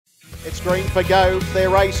It's green for go. They're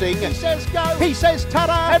racing. He says go. He says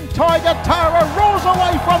ta-da. And Tiger Tara roars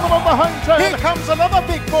away from them on the home turn. Here comes another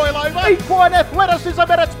big boil over. Equine athleticism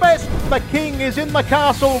at its best. The king is in the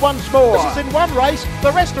castle once more. This is in one race.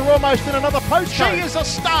 The rest are almost in another post. She is a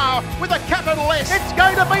star with a capital S. It's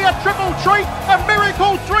going to be a triple treat, a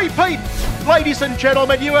miracle three-peat. Ladies and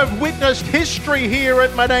gentlemen, you have witnessed history here at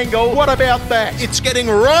Menangle. What about that? It's getting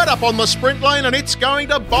right up on the sprint lane and it's going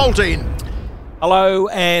to bolt in. Hello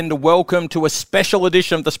and welcome to a special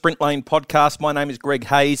edition of the Sprint Lane podcast. My name is Greg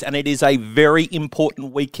Hayes and it is a very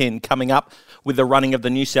important weekend coming up with the running of the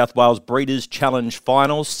New South Wales Breeders' Challenge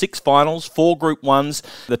finals. 6 finals, 4 Group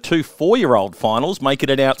 1s. The 2 4-year-old finals make it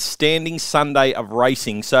an outstanding Sunday of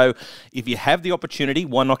racing. So if you have the opportunity,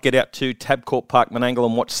 why not get out to Tabcorp Park Menangle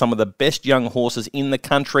and watch some of the best young horses in the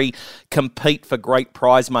country compete for great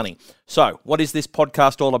prize money. So, what is this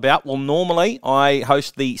podcast all about? Well, normally I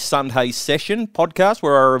host the Sunday Session podcast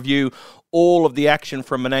where I review all of the action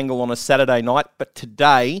from Menangle on a Saturday night, but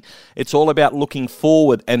today it's all about looking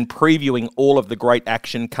forward and previewing all of the great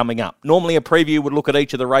action coming up. Normally a preview would look at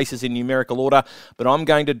each of the races in numerical order, but I'm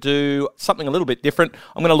going to do something a little bit different.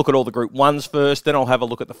 I'm going to look at all the Group 1s first, then I'll have a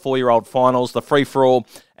look at the 4-year-old finals, the free-for-all,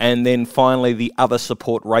 and then finally the other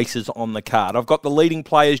support races on the card. I've got the leading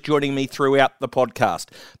players joining me throughout the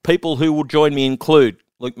podcast. People who will join me include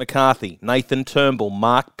Luke McCarthy, Nathan Turnbull,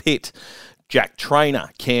 Mark Pitt, Jack Trainer,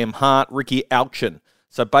 Cam Hart, Ricky Alchin.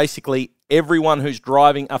 So basically everyone who's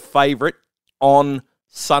driving a favourite on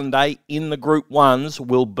Sunday in the Group 1s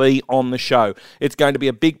will be on the show. It's going to be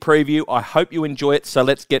a big preview. I hope you enjoy it. So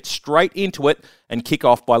let's get straight into it and kick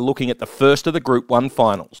off by looking at the first of the Group 1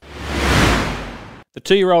 finals. The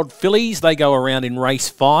 2-year-old fillies, they go around in race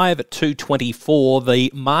 5 at $2.24.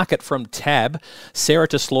 The market from Tab, Sarah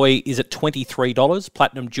Tesloy is at $23,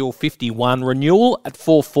 Platinum Jewel $51, Renewal at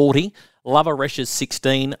 $4.40. Lover Reshes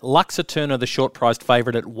 $16, Luxa Turner the short-priced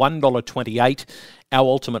favourite at $1.28. Our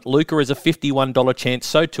Ultimate Luca is a $51 chance,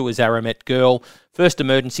 so too is Aramet Girl. First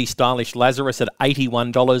Emergency Stylish Lazarus at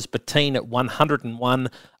 $81, Bettine at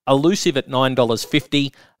 $101, Elusive at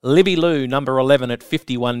 $9.50, Libby Lou, number 11 at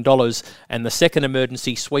 $51, and the Second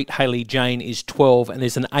Emergency Sweet Hayley Jane is $12 and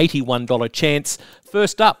there's an $81 chance.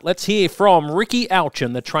 First up, let's hear from Ricky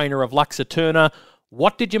Alchin, the trainer of Luxa Turner.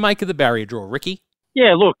 What did you make of the barrier draw, Ricky?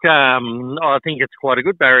 Yeah, look, I think it's quite a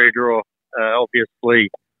good barrier draw. Obviously,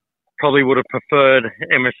 probably would have preferred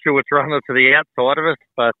Emma Stewart's runner to the outside of us,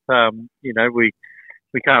 but,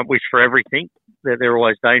 we can't wish for everything. They're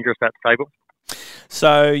always dangerous, that stable.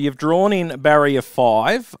 So you've drawn in barrier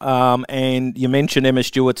 5, and you mentioned Emma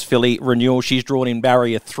Stewart's filly Renewal. She's drawn in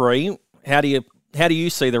barrier 3. How do you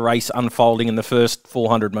see the race unfolding in the first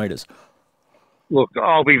 400 metres? Look,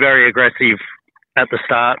 I'll be very aggressive at the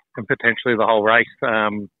start and potentially the whole race. I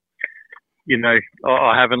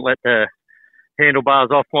haven't let the handlebars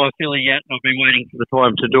off my filly yet. I've been waiting for the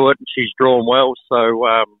time to do it. She's drawn well, so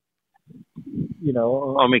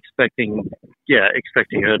I'm expecting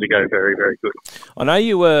her to go very, very good. I know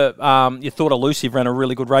you thought Elusive ran a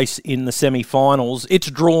really good race in the semi-finals.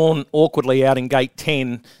 It's drawn awkwardly out in gate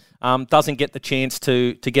 10. Doesn't get the chance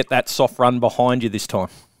to get that soft run behind you this time.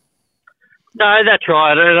 No, that's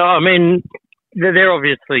right. I mean, they're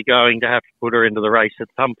obviously going to have to put her into the race at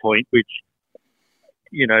some point, which,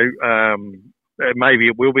 maybe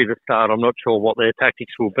it will be the start. I'm not sure what their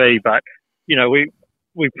tactics will be, but,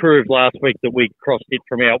 we proved last week that we crossed it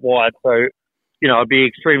from out wide. So, I'd be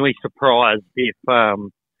extremely surprised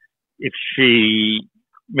if she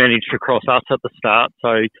managed to cross us at the start.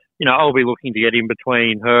 So, I'll be looking to get in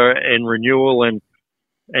between her and Renewal and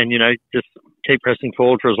just keep pressing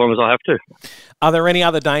forward for as long as I have to. Are there any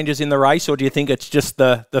other dangers in the race, or do you think it's just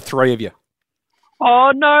the three of you?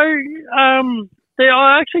 Oh, no.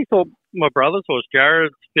 I actually thought my brother's horse,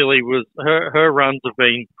 Jared's filly, her runs have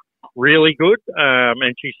been really good,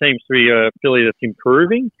 and she seems to be a filly that's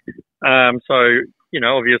improving. So,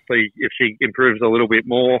 obviously, if she improves a little bit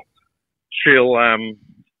more, she'll,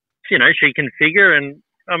 she can figure. And,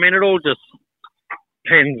 I mean, it all just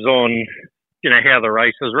depends on how the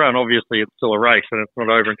race is run. Obviously, it's still a race and it's not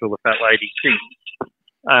over until the fat lady sings.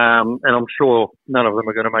 And I'm sure none of them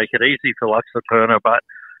are going to make it easy for Luxa Turner, but,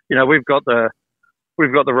 we've got the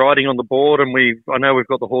riding on the board and I know we've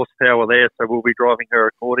got the horsepower there, so we'll be driving her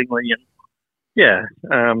accordingly.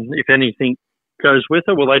 And if anything goes with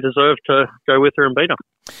her, well, they deserve to go with her and beat her.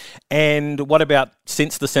 And what about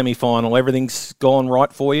since the semi-final? Everything's gone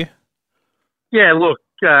right for you? Yeah, look,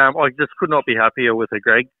 I just could not be happier with her,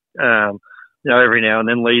 Greg. Every now and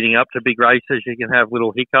then leading up to big races, you can have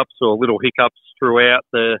little hiccups throughout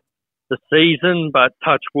the season, but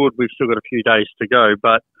touch wood, we've still got a few days to go.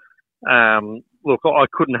 But look, I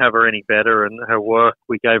couldn't have her any better, and her work,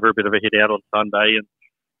 we gave her a bit of a hit out on Sunday, and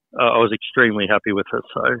I was extremely happy with her.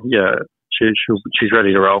 So, yeah, she's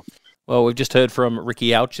ready to roll. Well, we've just heard from Ricky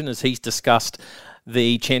Alchin as he's discussed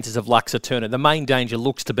the chances of Luxa Turner. The main danger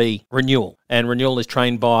looks to be Renewal, and Renewal is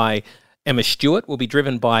trained by Emma Stewart, will be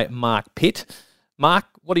driven by Mark Pitt. Mark,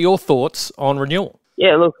 what are your thoughts on Renewal?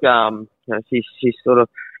 Yeah, look, she's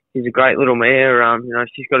a great little mare.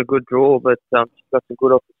 She's got a good draw, but she's got some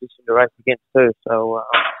good opposition to race against too. So,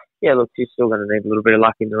 she's still going to need a little bit of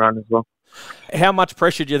luck in the run as well. How much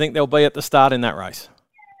pressure do you think there'll be at the start in that race?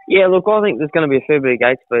 Yeah, look, I think there's going to be a fair bit of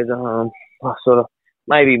gate speed.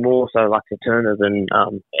 Maybe more so Luxa Turner than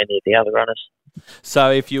any of the other runners.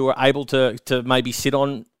 So if you were able to maybe sit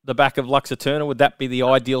on the back of Luxa Turner, would that be the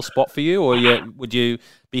ideal spot for you, or would you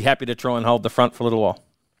be happy to try and hold the front for a little while?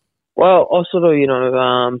 Well, I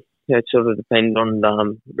it sort of depends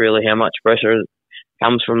on really how much pressure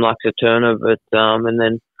comes from Luxa Turner, but and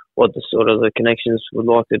then what the connections would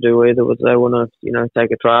like to do, either whether they want to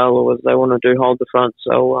take a trail or whether they want to do hold the front.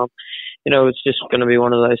 So it's just going to be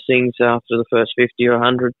one of those things. After the first 50 or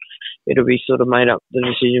 100, it'll be sort of made up the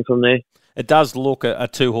decision from there. It does look a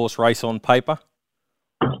 2-horse race on paper.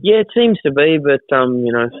 Yeah, it seems to be, but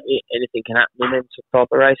anything can happen in them type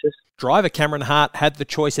of races. Driver Cameron Hart had the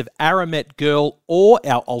choice of Aramet Girl or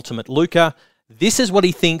our Ultimate Luca. This is what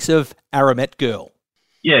he thinks of Aramet Girl.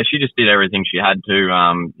 Yeah, she just did everything she had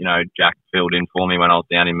to. Jack filled in for me when I was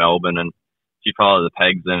down in Melbourne, and she followed the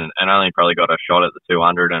pegs and only probably got a shot at the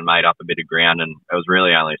 200 and made up a bit of ground, and it was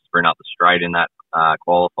really only a sprint up the straight in that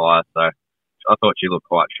qualifier. So I thought she looked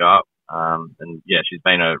quite sharp. She's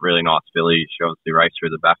been a really nice filly. She obviously raced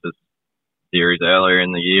through the Bathurst series earlier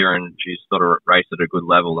in the year, and she's sort of raced at a good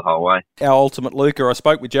level the whole way. Our Ultimate Luca, I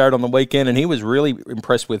spoke with Jared on the weekend, and he was really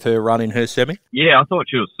impressed with her run in her semi. Yeah, I thought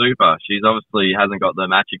she was super. She's obviously hasn't got the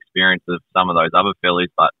match experience of some of those other fillies,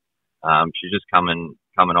 but she's just coming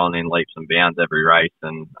on in leaps and bounds every race,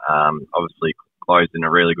 and obviously closed in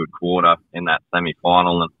a really good quarter in that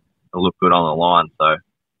semi-final, and it looked good on the line. So,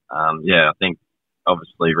 I think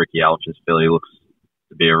obviously Ricky Alchin's filly looks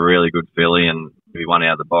to be a really good filly and be one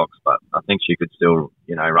out of the box, but I think she could still,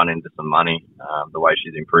 run into some money the way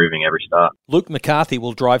she's improving every start. Luke McCarthy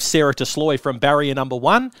will drive Sarah Tesloy from barrier number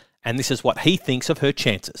 1, and this is what he thinks of her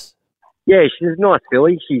chances. Yeah, she's a nice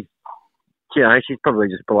filly. She's probably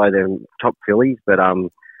just below the top fillies, but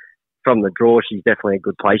from the draw, she's definitely a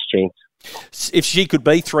good place chance. If she could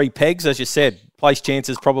be 3 pegs, as you said, place chance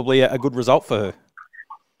is probably a good result for her.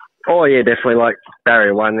 Oh, yeah, definitely. Like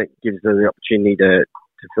barrier 1, that gives her the opportunity to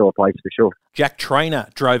fill a place for sure. Jack Trainer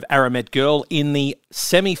drove Aramet Girl in the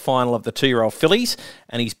semi-final of the 2-year-old fillies,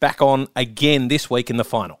 and he's back on again this week in the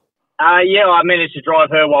final. I managed to drive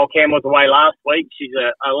her while Cam was away last week. She's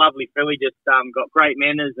a lovely filly, just got great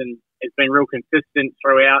manners and has been real consistent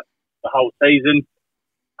throughout the whole season.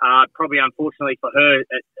 Probably unfortunately for her,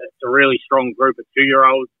 it's a really strong group of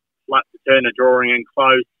 2-year-olds. Luxa Turner drawing in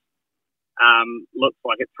close. Looks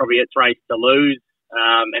like it's probably its race to lose.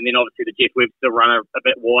 And then obviously the Jeff Webster runner a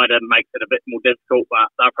bit wider makes it a bit more difficult, but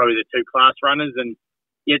they're probably the 2 class runners. And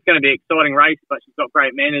yeah, it's going to be an exciting race, but she's got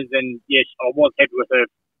great manners. And yes, I was happy with her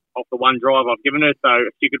off the one drive I've given her. So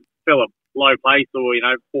if she could fill a low place or,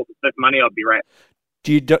 4th or 5th money, I'd be wrapped.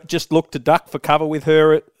 Do you just look to duck for cover with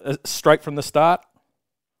her straight from the start?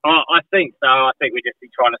 I think so. I think we'd just be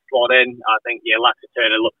trying to slot in. I think, Luxa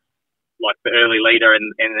Turner looks like the early leader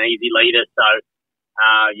and an easy leader. So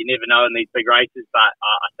you never know in these big races, but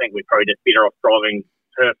I think we're probably just better off driving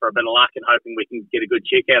her for a bit of luck and hoping we can get a good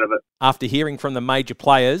check out of it. After hearing from the major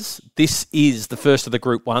players, this is the first of the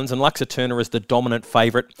Group 1s, and Luxa Turner is the dominant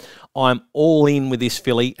favourite. I'm all in with this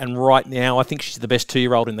filly, and right now I think she's the best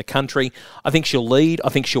 2-year-old in the country. I think she'll lead. I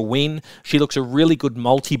think she'll win. She looks a really good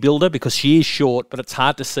multi-builder because she is short, but it's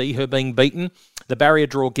hard to see her being beaten. The barrier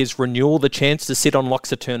draw gives Renewal the chance to sit on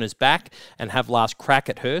Luxa Turner's back and have last crack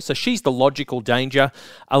at her, so she's the logical danger.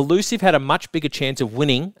 Elusive had a much bigger chance of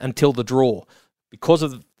winning until the draw. Because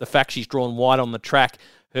of the fact she's drawn wide on the track,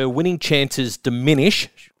 her winning chances diminish.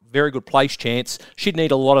 Very good place chance. She'd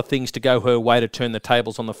need a lot of things to go her way to turn the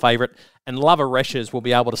tables on the favourite. And Lover Reshes will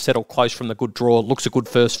be able to settle close from the good draw. Looks a good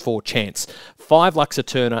first 4 chance. 5 Luxa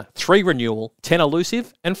Turner, 3 Renewal, 10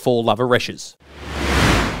 Elusive, and 4 Lover Reshes.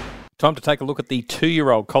 Time to take a look at the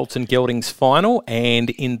 2-year-old Colton Gelding's final, and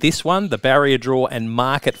in this one, the barrier draw and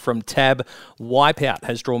market from Tab. Wipeout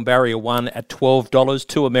has drawn barrier 1 at $12,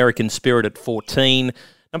 2 American Spirit at $14,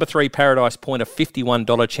 number 3 Paradise Point a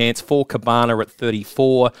 $51 chance, 4 Cabana at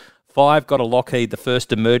 $34, 5, Got a Lockheed, the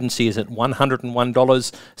first emergency is at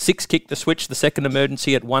 $101. 6, Kick the Switch, the second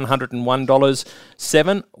emergency at $101.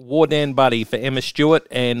 7, Wardan Buddy for Emma Stewart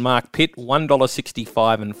and Mark Pitt,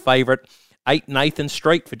 $1.65 and favourite. 8, Nathan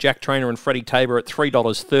Street for Jack Trainer and Freddie Tabor at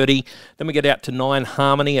 $3.30. Then we get out to 9,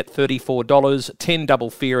 Harmony at $34. 10, Double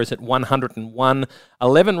Fear is at $101.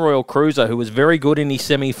 11, Royal Cruiser, who was very good in his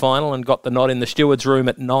semi-final and got the nod in the steward's room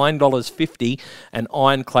at $9.50. And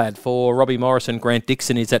Ironclad for Robbie Morris and Grant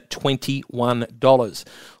Dixon is at $21.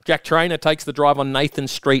 Jack Trainer takes the drive on Nathan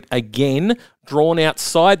Street again, drawn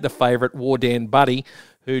outside the favourite Wardan Buddy,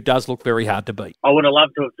 who does look very hard to beat. I would have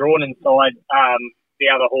loved to have drawn inside the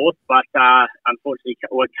other horse, but unfortunately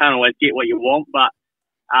we can't always get what you want. But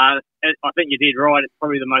I think you did right. It's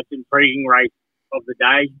probably the most intriguing race of the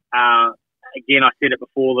day. Again, I said it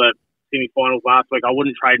before the semi-finals last week. I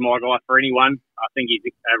wouldn't trade my guy for anyone. I think he's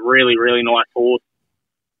a really, really nice horse.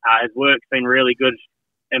 His work's been really good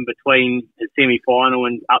in between his semi-final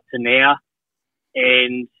and up to now.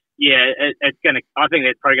 And yeah, it's gonna. I think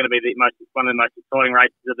that's probably going to be one of the most exciting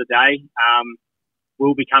races of the day.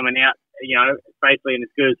 We'll be coming out, basically in as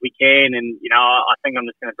good as we can. And, I think I'm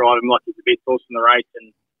just going to drive him like he's the best horse in the race.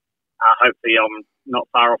 And hopefully I'm not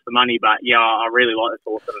far off the money. But, yeah, I really like this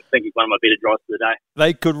horse. And I think he's one of my better drives of the day.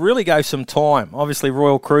 They could really go some time. Obviously,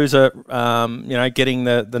 Royal Cruiser, getting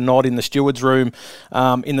the nod in the steward's room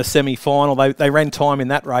in the semi-final. They ran time in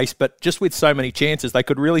that race. But just with so many chances, they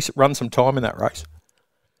could really run some time in that race.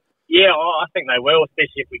 Yeah, I think they will,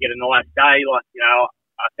 especially if we get a nice day.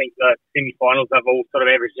 I think the semi-finals have all sort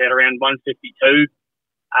of averaged out around 152,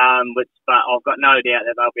 but I've got no doubt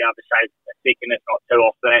that they'll be able to shave a second, if not two,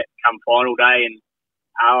 off that come final day. And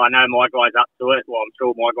I know my guy's up to it. Well, I'm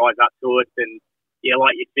sure my guy's up to it. And, yeah,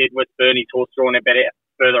 like you said, with Bernie's horse drawn a bit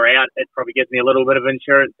further out, it probably gives me a little bit of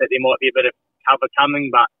insurance that there might be a bit of cover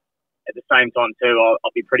coming. But at the same time, too,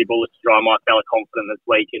 I'll be pretty bullish to drive my fella confident this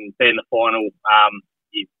week and be in the final.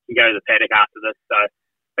 You can go to the paddock after this. So I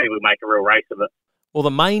think we'll make a real race of it. Well, the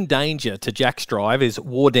main danger to Jack's drive is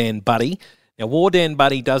Wardan Buddy. Now, Wardan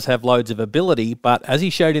Buddy does have loads of ability, but as he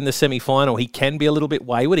showed in the semi-final, he can be a little bit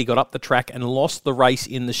wayward. He got up the track and lost the race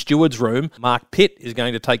in the steward's room. Mark Pitt is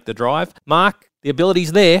going to take the drive. Mark, the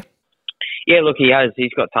ability's there. Yeah, look, he has.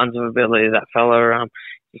 He's got tons of ability, that fella.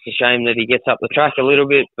 It's a shame that he gets up the track a little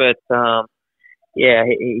bit, but yeah,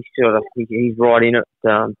 he's right in it,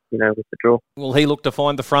 with the draw. Will he look to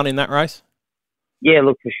find the front in that race? Yeah,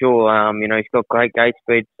 look, for sure. He's got great gate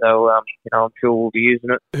speed, so, I'm sure we'll be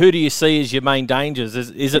using it. Who do you see as your main dangers?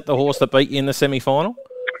 Is it the horse that beat you in the semi-final?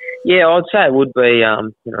 Yeah, I'd say it would be,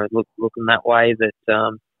 looking that way, that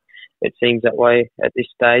it seems that way at this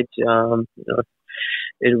stage.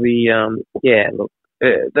 It'll be,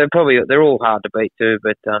 they're all hard to beat too,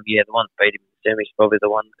 but, the one that beat him in the semi is probably the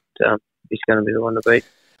one that is going to be the one to beat.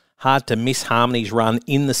 Hard to miss Harmony's run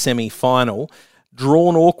in the semi-final.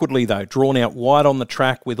 Drawn awkwardly, though, drawn out wide on the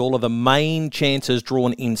track with all of the main chances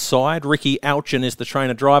drawn inside. Ricky Alchin is the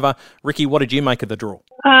trainer-driver. Ricky, what did you make of the draw?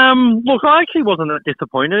 Look, I actually wasn't that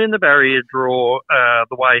disappointed in the barrier draw,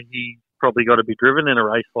 the way he probably got to be driven in a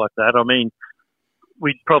race like that. I mean,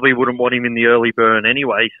 we probably wouldn't want him in the early burn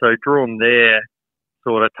anyway, so drawn there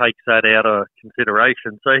sort of takes that out of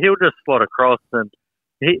consideration. So he'll just slot across, and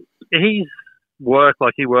he's worked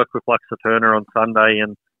with Luxa Turner on Sunday,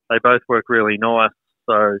 and they both work really nice.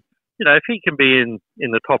 So, if he can be in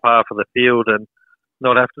the top half of the field and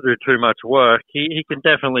not have to do too much work, he can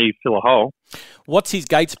definitely fill a hole. What's his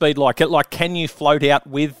gate speed like? Can you float out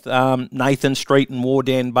with Nathan Street and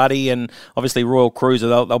Wardan Buddy and obviously Royal Cruiser?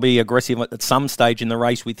 They'll be aggressive at some stage in the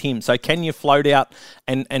race with him. So can you float out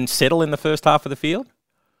and settle in the first half of the field?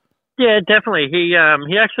 Yeah, definitely. He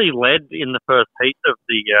actually led in the first heat of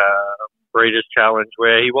the Breeders' Challenge,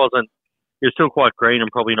 where he was still quite green and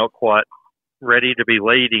probably not quite ready to be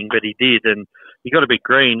leading, but he did, and he got a bit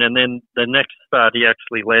green. And then the next start, he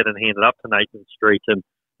actually led and handed up to Nathan Street, and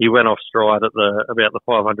he went off stride at about the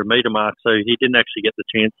 500-metre mark, so he didn't actually get the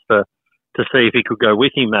chance to see if he could go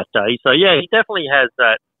with him that day. So, yeah, he definitely has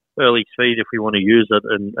that early speed if we want to use it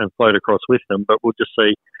and float across with them, but we'll just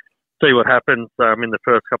see what happens in the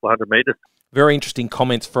first couple of 100 metres. Very interesting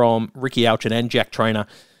comments from Ricky Alchin and Jack Trainer.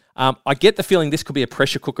 I get the feeling this could be a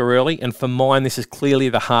pressure cooker early, and for mine, this is clearly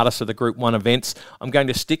the hardest of the Group 1 events. I'm going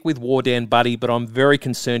to stick with Wardan Buddy, but I'm very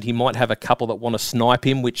concerned he might have a couple that want to snipe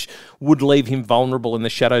him, which would leave him vulnerable in the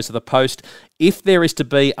shadows of the post. If there is to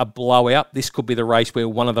be a blowout, this could be the race where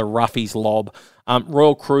one of the roughies lob.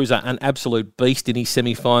 Royal Cruiser, an absolute beast in his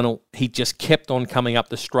semi-final. He just kept on coming up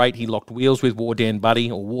the straight. He locked wheels with Wardan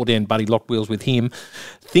Buddy, or Wardan Buddy locked wheels with him.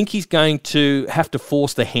 Think he's going to have to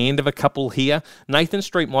force the hand of a couple here. Nathan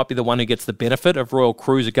Street might be the one who gets the benefit of Royal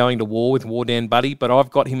Cruiser going to war with Wardan Buddy, but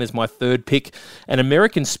I've got him as my third pick. And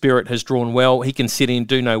American Spirit has drawn well. He can sit in,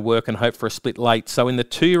 do no work, and hope for a split late. So in the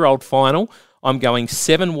 2-year-old final, I'm going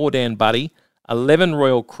 7 Wardan Buddy, 11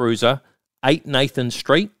 Royal Cruiser, 8 Nathan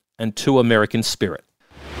Street, and 2 American Spirit.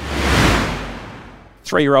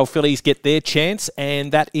 3-year-old fillies get their chance,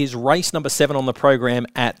 and that is race number 7 on the program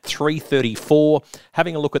at 3:34.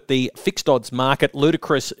 Having a look at the fixed odds market,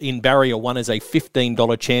 Ludicrous in Barrier 1 is a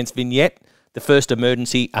 $15 chance. Vignette, the first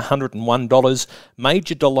emergency, $101.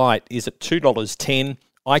 Major Delight is at $2.10.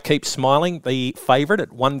 I Keep Smiling, the favourite, at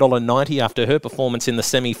 $1.90 after her performance in the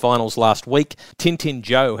semi-finals last week. Tintin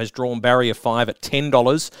Joe has drawn Barrier 5 at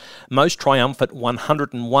 $10. Most Triumphant,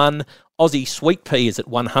 $101. Aussie Sweet Pea is at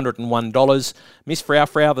 $101. Miss Frau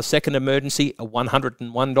Frau, the second emergency, at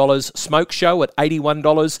 $101. Smoke Show at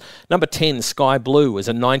 $81. Number 10, Sky Blue, is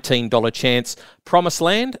a $19 chance. Promised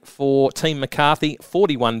Land for Team McCarthy,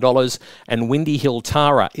 $41. And Windy Hill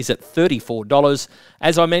Tara is at $34.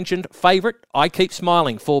 As I mentioned, favourite, I Keep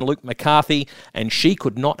Smiling for Luke McCarthy, and she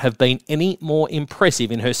could not have been any more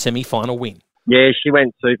impressive in her semi-final win. Yeah, she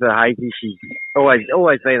went super, Hazy. She's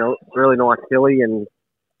always been a really nice filly, and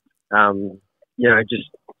just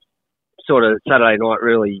sort of Saturday night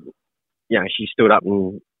really, she stood up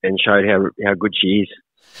and showed how good she is.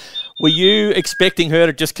 Were you expecting her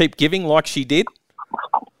to just keep giving like she did?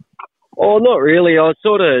 Oh, not really. I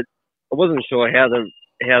wasn't sure how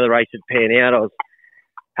the race would pan out. I was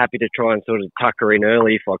happy to try and sort of tuck her in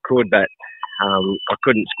early if I could, but I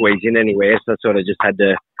couldn't squeeze in anywhere, so I sort of just had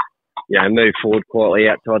to, move forward quietly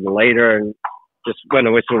outside the leader, and just when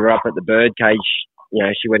I whistled her up at the bird cage,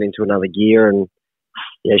 she went into another gear, and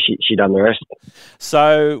she done the rest.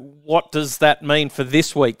 So what does that mean for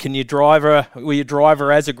this week? Can you drive her? Will you drive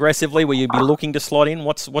her as aggressively? Will you be looking to slot in?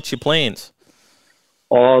 What's your plans?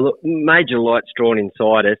 Oh, look, Major Light's drawn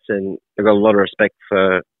inside us, and I've got a lot of respect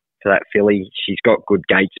for that filly. She's got good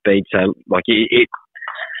gate speed, so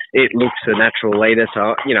it looks a natural leader.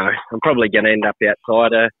 So I'm probably going to end up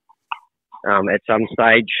outside her at some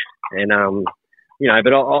stage, and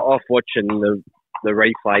but off watching the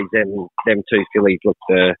replays, them 2 fillies look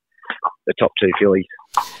the top 2 fillies.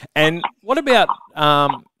 And what about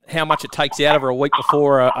how much it takes out of her a week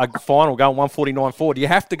before a final going 149.4? Do you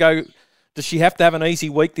have to go? Does she have to have an easy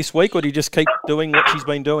week this week, or do you just keep doing what she's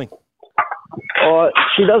been doing? Oh,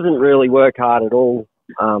 she doesn't really work hard at all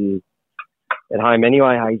at home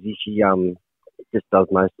anyway, Hazy. She just does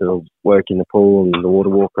most of the work in the pool and the water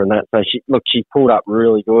walker and that. So she pulled up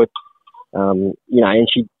really good. And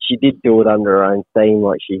she did do it under her own steam.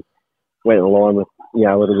 Like, she went in line with, a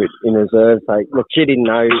little bit in reserve. So, look, she didn't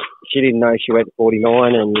know she went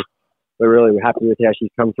 49, and we're really happy with how she's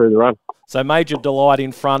come through the run. So Major Delight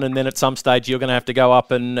in front, and then at some stage you're going to have to go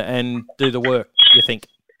up and do the work, you think?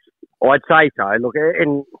 I'd say so. Look,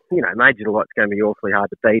 and, Major Delight's going to be awfully hard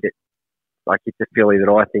to beat it. Like, it's a filly that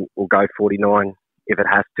I think will go 49 if it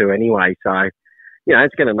has to anyway. So,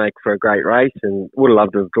 it's going to make for a great race, and would have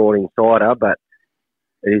loved to have drawn inside her, but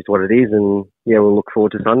it is what it is, and, we'll look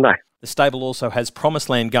forward to Sunday. The stable also has Promised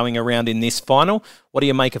Land going around in this final. What do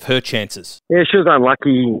you make of her chances? Yeah, she was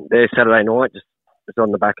unlucky there Saturday night, just was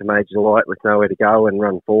on the back of Major Delight with nowhere to go and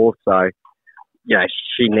run fourth. So,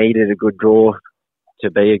 she needed a good draw to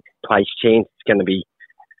be a place chance. It's going to be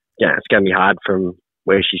hard from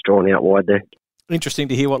where she's drawn out wide there. Interesting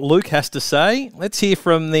to hear what Luke has to say. Let's hear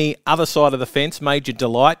from the other side of the fence, Major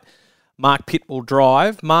Delight. Mark Pitt will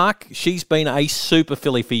drive. Mark, she's been a super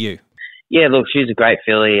filly for you. Yeah, look, she's a great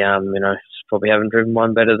filly. Probably haven't driven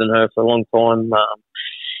one better than her for a long time.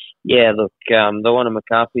 The one of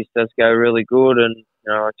McCarthy's does go really good, and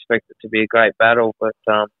I expect it to be a great battle. But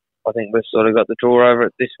I think we've sort of got the draw over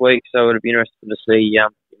it this week, so it'll be interesting to see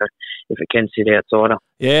if it can sit outside her.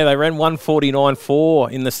 Yeah, they ran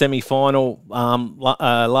 149.4 in the semi-final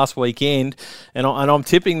last weekend, and I'm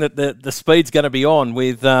tipping that the speed's going to be on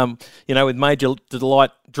with with Major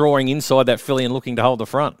Delight drawing inside that filly and looking to hold the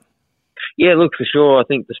front. Yeah, look, for sure. I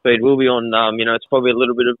think the speed will be on. It's probably a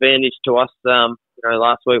little bit of advantage to us.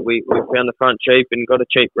 Last week we found the front cheap and got a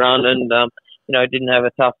cheap run, and didn't have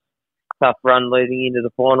a tough run leading into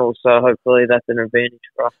the finals. So hopefully that's an advantage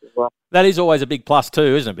for us as well. That is always a big plus too,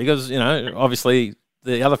 isn't it? Because obviously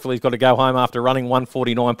the other filly's got to go home after running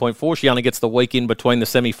 149.4. She only gets the week in between the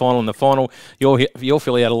semi-final and the final. Your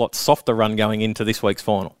filly had a lot softer run going into this week's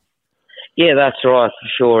final. Yeah, that's right, for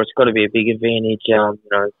sure. It's got to be a big advantage.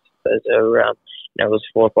 There's it was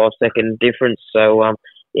 4 or 5 second difference. So,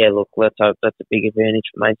 look, let's hope that's a big advantage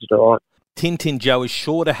for Major Delight. Tintin Joe is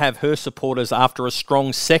sure to have her supporters after a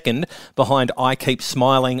strong second behind I Keep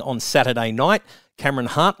Smiling on Saturday night. Cameron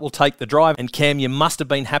Hart will take the drive, and Cam, you must have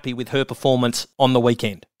been happy with her performance on the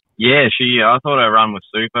weekend. Yeah, I thought her run was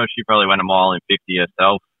super. She probably went a mile in 50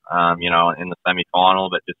 herself, in the semi-final,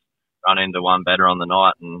 but just run into one better on the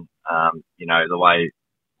night. And, the way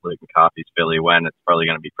Luke McCarthy's filly went, it's probably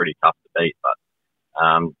going to be pretty tough to beat. But,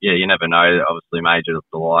 you never know. Obviously, Major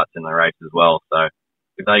Delight's in the race as well. So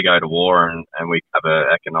if they go to war and we have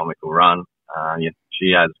an economical run,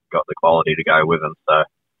 she has got the quality to go with them. So,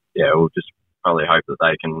 yeah, we'll just probably hope that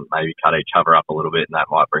they can maybe cut each other up a little bit, and that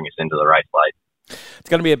might bring us into the race late. It's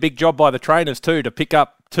going to be a big job by the trainers too to pick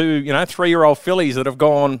up 2, 3-year-old fillies that have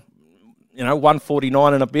gone,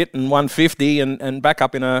 149 and a bit and 150 and back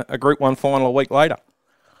up in a Group 1 final a week later.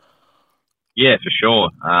 Yeah, for sure.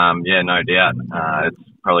 No doubt. It's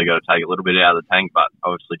probably got to take a little bit out of the tank, but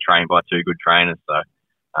obviously trained by 2 good trainers. So,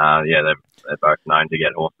 they're both known to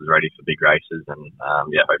get horses ready for big races, and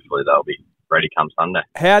hopefully they'll be ready come Sunday.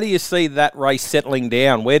 How do you see that race settling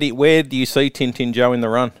down? Where do you see Tintin Joe in the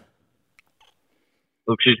run?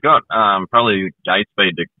 Look, she's got probably gate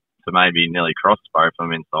speed to maybe nearly cross both of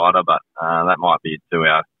them inside her, but that might be to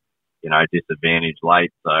our, disadvantage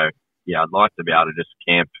late. So, yeah, I'd like to be able to just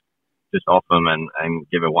camp just off them and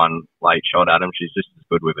give her one late shot at them. She's just as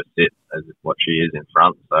good with a sit as what she is in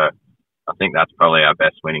front. So I think that's probably our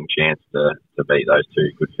best winning chance to beat those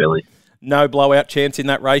 2 good fillies. No blowout chance in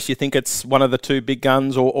that race? You think it's one of the 2 big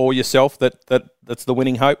guns or yourself that's the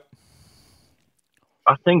winning hope?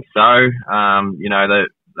 I think so.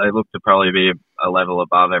 They look to probably be a level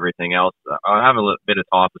above everything else. I have a bit of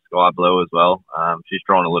time for Sky Blue as well. She's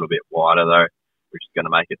drawn a little bit wider though, which is going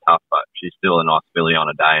to make it tough, but she's still a nice filly on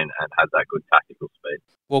a day and has that good tactical speed.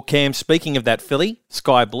 Well, Cam, speaking of that filly,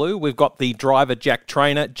 Sky Blue, we've got the driver, Jack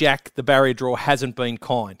Trainer. Jack, the barrier draw hasn't been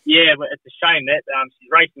kind. Yeah, but it's a shame that she's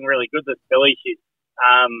racing really good, this filly. She's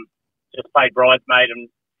just played bridesmaid and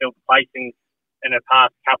filled placings in her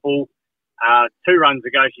past couple. 2 runs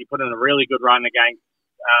ago, she put in a really good run against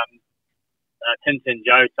Tintin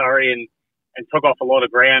Joe, and took off a lot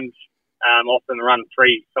of ground, often run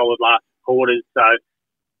 3 solid last quarters. So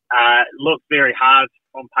it looks very hard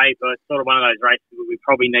on paper. It's sort of one of those races where we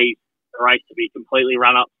probably need the race to be completely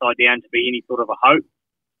run upside down to be any sort of a hope.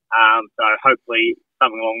 So hopefully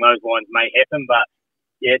something along those lines may happen. But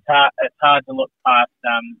yeah, it's hard to look past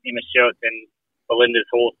Emma Stewart's and Belinda's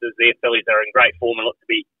horses. Their fillies are in great form and look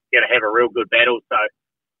to be going to have a real good battle. So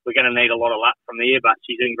we're going to need a lot of luck from there, but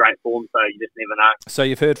she's in great form, so you just never know. So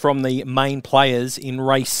you've heard from the main players in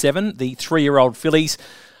race 7, the 3-year-old fillies.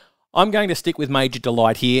 I'm going to stick with Major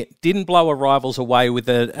Delight here. Didn't blow her rivals away with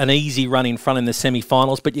an easy run in front in the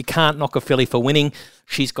semi-finals, but you can't knock a filly for winning.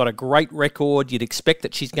 She's got a great record. You'd expect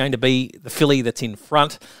that she's going to be the filly that's in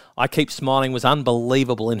front. I Keep Smiling was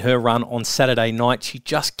unbelievable in her run on Saturday night. She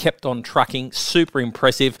just kept on trucking. Super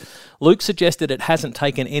impressive. Luke suggested it hasn't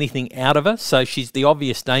taken anything out of her, so she's the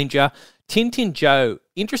obvious danger. Tintin Joe,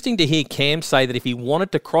 interesting to hear Cam say that if he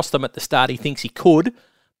wanted to cross them at the start, he thinks he could,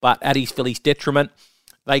 but at his filly's detriment.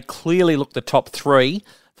 They clearly look the top 3.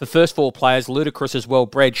 The first 4 players, Ludicrous as well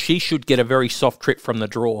bred, she should get a very soft trip from the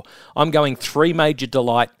draw. I'm going 3 Major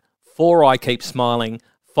Delight, 4 I Keep Smiling,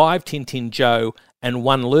 5 Tintin Joe, and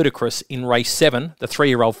 1 Ludicrous in race 7, the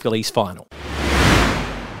 3-year-old fillies final.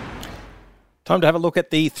 Time to have a look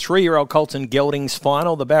at the 3-year-old Colts and Geldings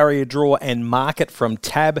final, the barrier draw and market from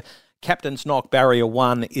Tab. Captain's Knock Barrier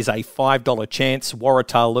 1 is a $5 chance.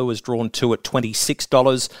 Waratah Lou is drawn 2 at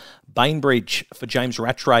 $26. Bainbridge for James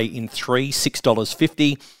Rattray in 3,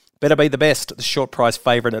 $6.50. Better Be the Best, the short price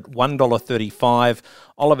favourite at $1.35.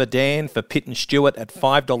 Oliver Dan for Pitt and Stewart at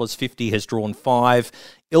 $5.50 has drawn 5.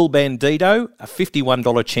 Il Bandito, a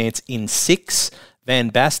 $51 chance in 6. Van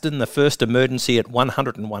Basten, the first emergency at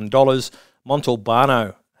 $101.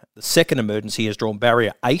 Montalbano, the second emergency, has drawn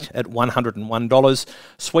barrier 8 at $101.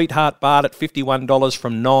 Sweetheart Bard at $51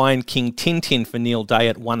 from 9. King Tintin for Neil Day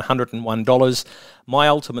at $101. My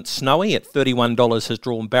Ultimate Snowy at $31 has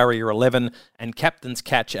drawn barrier 11. And Captain's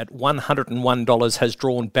Catch at $101 has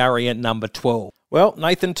drawn barrier number 12. Well,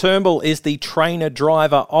 Nathan Turnbull is the trainer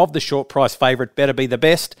driver of the short price favourite Better Be the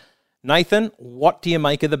Best. Nathan, what do you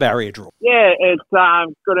make of the barrier draw? Yeah, it's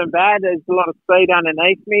good and bad. There's a lot of speed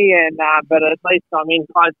underneath me, and but at least I'm in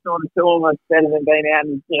close sort of to almost better than being out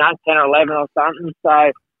in 10 or 11 or something.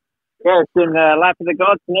 So yeah, it's in the lap of the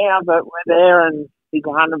gods now, but we're there, and he's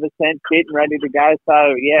 100% fit and ready to go.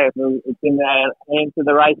 So, yeah, it's in the hands of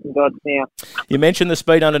the racing gods now. You mentioned the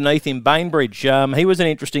speed underneath him, Bainbridge. He was an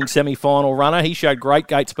interesting semi-final runner. He showed great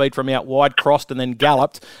gate speed from out wide, crossed and then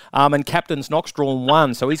galloped. And Captain's Knock's drawn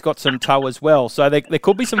one, so he's got some toe as well. So there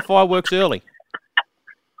could be some fireworks early.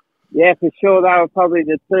 Yeah, for sure. They were probably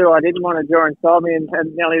the two I didn't want to draw inside me, and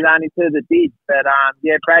nearly the only two that did. But,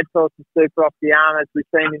 yeah, Brad Sauce is super off the arm, as we've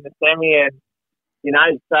seen in the semi. And, you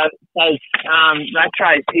know, so that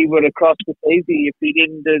race, he would have crossed it easy if he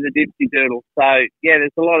didn't do the dipsy doodle. So, yeah,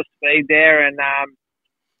 there's a lot of speed there. And,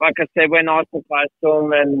 like I said, we're nice and close to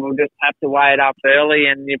him, and we'll just have to weigh it up early.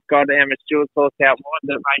 And you've got Emma Stewart's horse out wide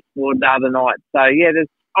that raced forward the other night. So, yeah, there's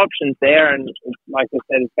options there. And, like I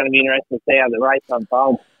said, it's going to be interesting to see how the race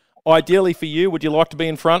unfolds. Ideally for you, would you like to be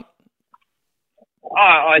in front?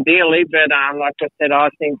 Ideally, but like I said, I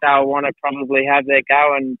think they'll want to probably have their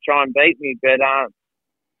go and try and beat me. But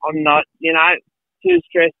I'm not, too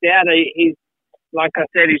stressed out. He's, like I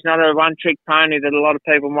said, he's not a one-trick pony that a lot of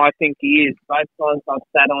people might think he is. Both times I've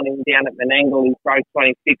sat on him down at Menangle, he broke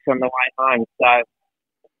 26 on the way home. So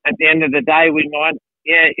at the end of the day, we might,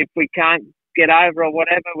 if we can't get over or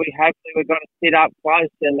whatever, we've got to sit up close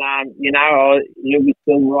and, he'll be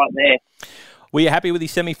still right there. Were you happy with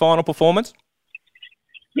his semi-final performance?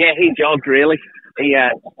 Yeah, he jogged really.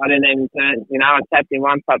 I didn't even turn, I tapped him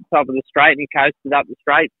once up top of the straight and he coasted up the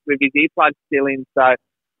straight with his earplugs still in. So a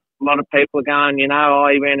lot of people are going, he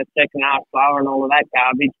ran a second half slower and all of that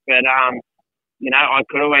garbage. But, I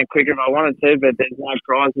could have went quicker if I wanted to, but there's no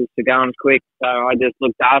prizes for going quick. So I just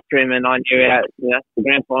looked after him and I knew the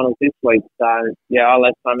grand finals this week. So, I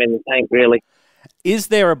left some in the tank, really. Is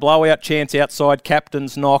there a blowout chance outside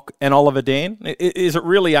Captain's Knock and Oliver Dan? Is it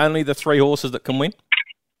really only the three horses that can win?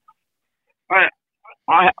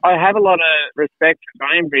 I have a lot of respect for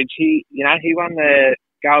Bainbridge. He won the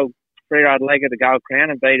gold three-year-old leg of the Gold Crown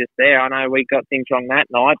and beat us there. I know we got things wrong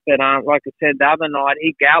that night, but like I said, the other night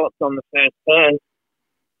he galloped on the first turn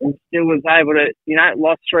and still was able to,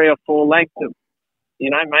 lost 3 or 4 lengths,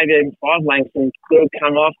 maybe even 5 lengths, and still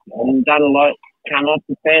come off and done a lot, come off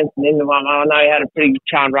the fence and into one. I know he had a pretty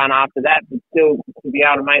charmed run after that, but still to be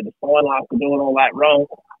able to make the final after doing all that wrong,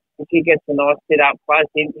 if he gets a nice sit up close,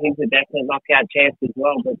 he's a definite knockout chance as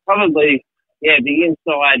well. But probably, the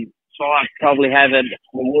inside 5 probably have the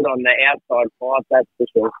wood on the outside 5, that's for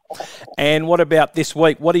sure. And what about this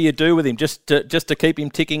week? What do you do with him just to keep him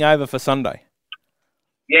ticking over for Sunday?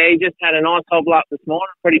 Yeah, he just had a nice hobble up this morning,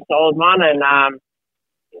 pretty solid one, and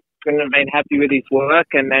couldn't have been happy with his work.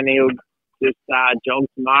 And then he'll just jog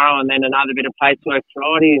tomorrow, and then another bit of pacework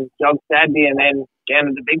Friday, and jog Saturday, and then down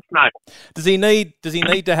to the big smoke. Does he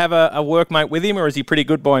need to have a workmate with him, or is he pretty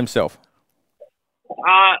good by himself?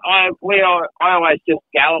 I always just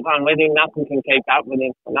gallop on with him. Nothing can keep up with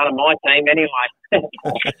him. None of my team anyway.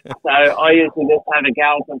 So I usually just have a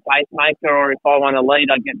gallop and pacemaker, or if I want to lead,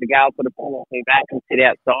 I get the galloper to pull off me back and sit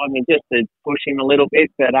outside me just to push him a little bit.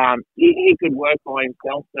 But he could work by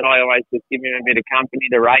himself, but I always just give him a bit of company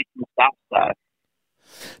to race and stuff. So.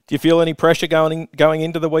 Do you feel any pressure going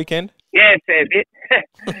into the weekend? Yeah, a fair bit.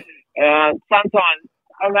 Sometimes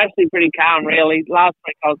I'm actually pretty calm, really. Last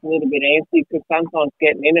week I was a little bit antsy because sometimes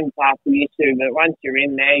getting in and past the issue, but once you're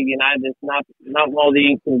in there, there's not more that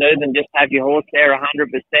you can do than just have your horse there 100%.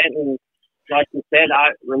 And like you said,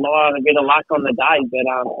 I rely on a bit of luck on the day. But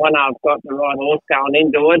when I've got the right horse going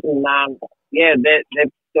into it, and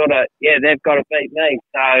they've got to beat me.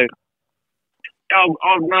 So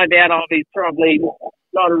I've no doubt I'll be probably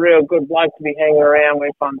not a real good bloke to be hanging around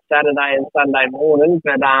with on Saturday and Sunday morning,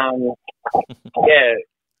 but I'm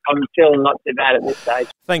feeling not too bad at this stage.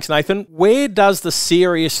 Thanks, Nathan. Where does the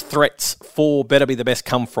serious threats for Better Be the Best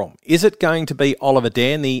come from? Is it going to be Oliver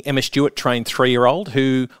Dan, the Emma Stewart trained 3-year-old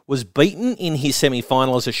who was beaten in his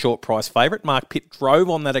semi-final as a short price favourite? Mark Pitt drove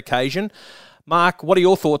on that occasion. Mark, what are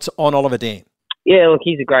your thoughts on Oliver Dan? Yeah, look,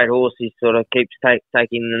 he's a great horse. He sort of keeps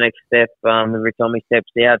taking the next step every time he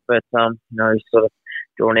steps out, but he's sort of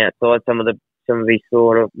drawn outside some of his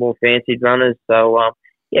sort of more fancied runners. So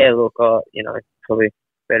probably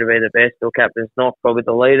Better Be the Best or Captain's Knock, probably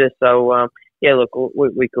the leader. So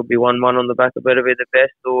we could be 1-1 on the back of Better Be the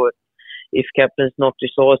Best, or if Captain's Knock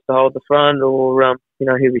decides to hold the front, or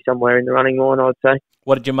he'll be somewhere in the running line, I'd say.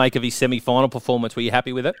 What did you make of his semi-final performance? Were you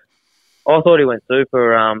happy with it? I thought he went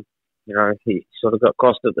super. He sort of got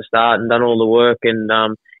crossed at the start and done all the work, and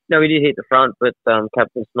he did hit the front, but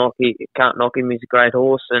Captain's Knock, he can't knock him. He's a great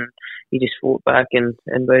horse, and he just fought back and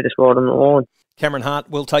beat us right on the line. Cameron Hart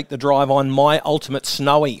will take the drive on My Ultimate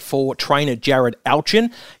Snowy for trainer Jared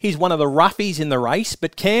Alchin. He's one of the roughies in the race,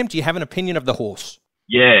 but Cam, do you have an opinion of the horse?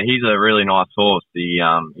 Yeah, he's a really nice horse. He's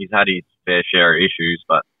had his fair share of issues,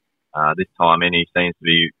 but this time in he seems to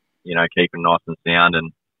be, keeping nice and sound.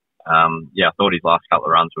 And I thought his last couple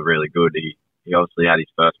of runs were really good. He obviously had his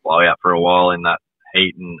first blowout for a while in that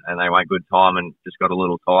heat, and they went good time and just got a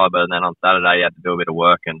little tired. But then on Saturday he had to do a bit of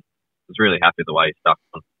work, and was really happy the way he stuck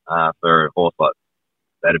on for a horse like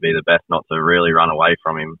Better Be the Best not to really run away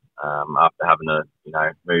from him after having to,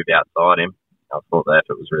 move outside him. I thought the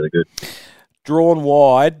effort was really good. Drawn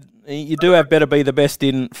wide, you do have Better Be the Best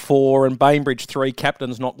in 4 and Bainbridge 3,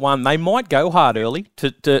 Captain's Knock 1. They might go hard early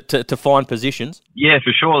to find positions. Yeah,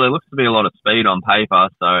 for sure. There looks to be a lot of speed on paper,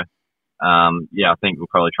 so I think we'll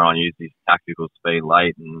probably try and use his tactical speed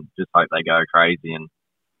late and just hope they go crazy and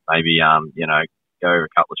maybe, go a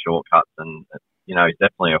couple of shortcuts. And, he's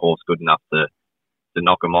definitely a horse good enough to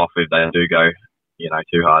knock them off if they do go,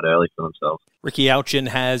 too hard early for themselves. Ricky Alchin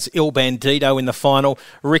has Il Bandito in the final.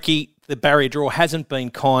 Ricky, the barrier draw hasn't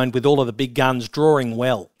been kind with all of the big guns drawing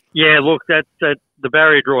well. Yeah, look, that the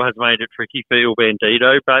barrier draw has made it tricky for Il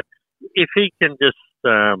Bandito, but if he can just,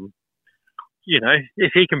 if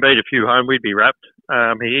he can beat a few home, we'd be wrapped.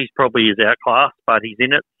 He's probably is outclassed, but he's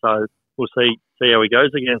in it, so we'll see how he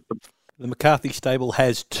goes against them. The McCarthy stable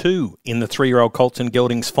has 2 in the 3-year-old Colts and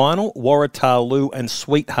Geldings final, Waratah Lou and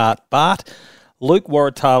Sweetheart Bart. Luke,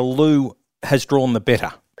 Waratah Lou has drawn the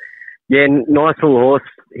better. Yeah, nice little horse.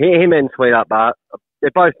 Him and Sweetheart Bart,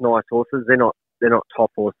 they're both nice horses. They're not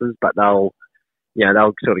top horses, but they'll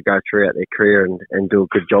sort of go throughout their career and do a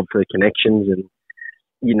good job for the connections.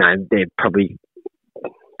 And they're probably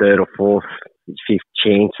 3rd or 4th, 5th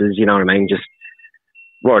chances. You know what I mean? Just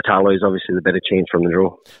Waratah Lou's obviously the better chance from the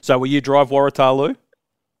draw. So will you drive Waratah Lou?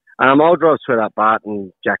 I'll drive Sweetheart Bart,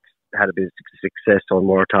 and Jack's had a bit of success on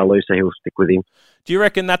Waratah Lou, so he'll stick with him. Do you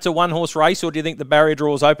reckon that's a one-horse race, or do you think the barrier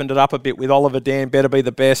draws opened it up a bit with Oliver Dan, Better Be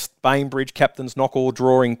the Best, Bainbridge, Captain's Knock all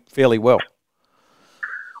drawing fairly well?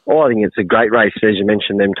 Oh, I think it's a great race. As you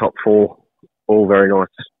mentioned, them top 4, all very nice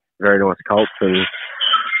colts, and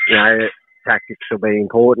tactics will be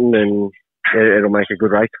important, and it'll make a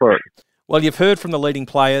good race for it. Well, you've heard from the leading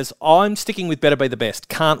players. I'm sticking with Better Be the Best.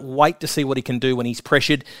 Can't wait to see what he can do when he's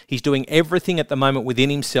pressured. He's doing everything at the moment within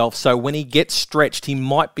himself, so when he gets stretched, he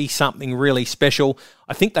might be something really special.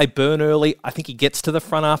 I think they burn early. I think he gets to the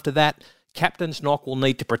front after that. Captain's Knock will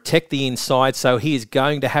need to protect the inside, so he is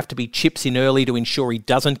going to have to be chips in early to ensure he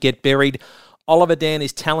doesn't get buried. Oliver Dan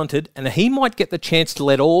is talented, and he might get the chance to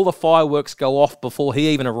let all the fireworks go off before he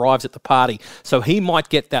even arrives at the party. So he might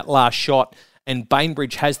get that last shot, and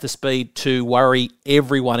Bainbridge has the speed to worry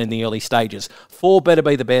everyone in the early stages. 4 Better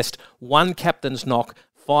Be the Best, 1 Captain's Knock,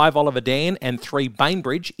 5 Oliver Dan, and 3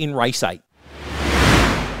 Bainbridge in race 8.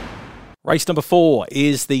 Race number 4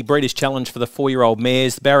 is the Breeders' Challenge for the 4-year-old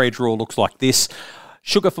mares. The barrier draw looks like this.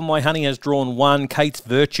 Sugar for My Honey has drawn 1. Kate's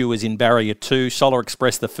Virtue is in barrier 2. Solar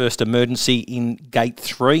Express, the first emergency, in gate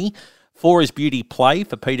 3. 4 is Beauty Play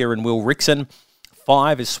for Peter and Will Rickson.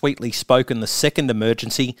 5 is Sweetly Spoken, the second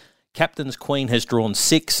emergency. Captain's Queen has drawn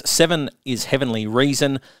 6. 7 is Heavenly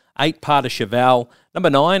Reason. 8, Pas de Cheval. Number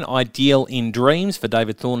 9, Ideal in Dreams for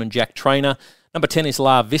David Thorne and Jack Trainer. Number 10 is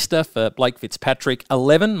La Vista for Blake Fitzpatrick.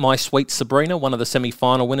 11, My Sweet Sabrina, one of the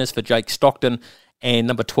semi-final winners for Jake Stockton. And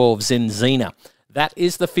number 12, Zenzina. That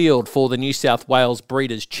is the field for the New South Wales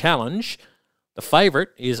Breeders' Challenge. The favourite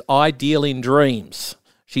is Ideal in Dreams.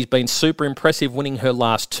 She's been super impressive winning her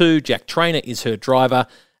last 2. Jack Trainer is her driver.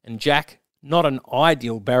 And Jack, not an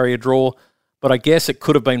ideal barrier draw, but I guess it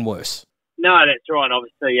could have been worse. No, that's right.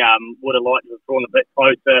 Obviously, would have liked to have drawn a bit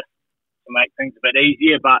closer to make things a bit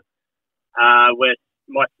easier, but with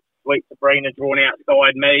My Sweet Sabrina drawn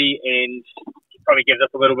outside me, and she probably gives us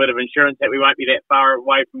a little bit of insurance that we won't be that far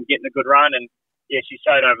away from getting a good run. And yeah, she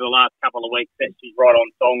showed over the last couple of weeks that she's right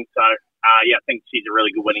on song. So I think she's a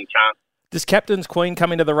really good winning chance. Does Captain's Queen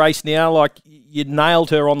come into the race now? Like, you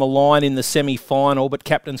nailed her on the line in the semi-final, but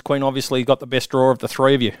Captain's Queen obviously got the best draw of the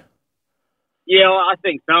 3 of you. Yeah, I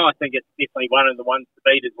think so. I think it's definitely one of the ones to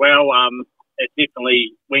beat as well. It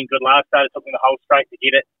definitely went good last start. It took me the whole straight to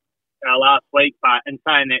get it last week, but in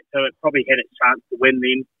saying that too, it probably had its chance to win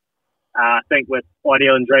then. I think with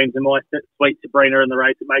Ideal and Dreams and My Sweet Sabrina in the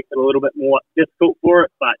race, it makes it a little bit more difficult for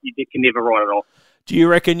it, but you can never write it off. Do you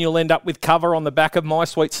reckon you'll end up with cover on the back of My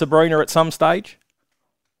Sweet Sabrina at some stage?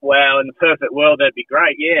 Well, in the perfect world, that'd be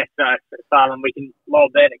great, yeah. So if we can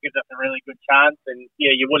lob that, it gives us a really good chance. And,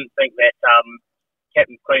 yeah, you wouldn't think that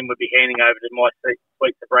Captain Queen would be handing over to My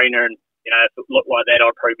Sweet Sabrina. And, if it looked like that,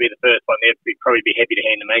 I'd probably be the first one there. They'd probably be happy to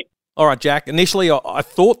hand to me. All right, Jack. Initially, I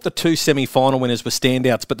thought the two semi-final winners were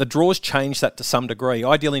standouts, but the draws changed that to some degree.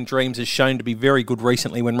 Ideal in Dreams has shown to be very good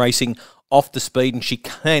recently when racing off the speed, and she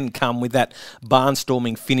can come with that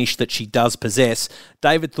barnstorming finish that she does possess.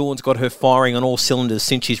 David Thorne's got her firing on all cylinders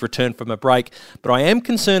since she's returned from a break, but I am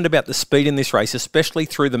concerned about the speed in this race, especially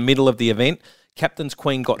through the middle of the event. Captain's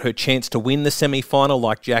Queen got her chance to win the semi-final,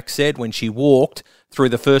 like Jack said, when she walked through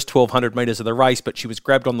the first 1,200 metres of the race, but she was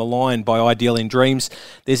grabbed on the line by Ideal in Dreams.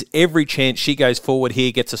 There's every chance she goes forward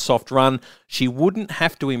here, gets a soft run. She wouldn't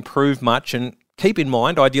have to improve much, and keep in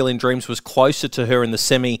mind, Ideal in Dreams was closer to her in the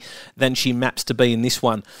semi than she maps to be in this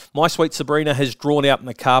one. My Sweet Sabrina has drawn out in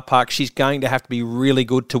the car park. She's going to have to be really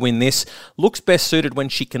good to win this. Looks best suited when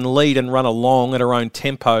she can lead and run along at her own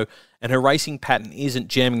tempo, and her racing pattern isn't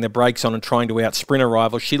jamming the brakes on and trying to out-sprint her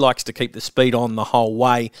rivals. She likes to keep the speed on the whole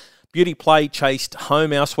way. Beauty Play chased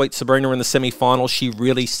home our Sweet Sabrina in the semi-final. She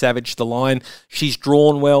really savaged the line. She's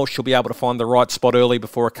drawn well. She'll be able to find the right spot early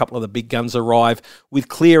before a couple of the big guns arrive. With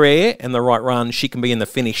clear air and the right run, she can be in the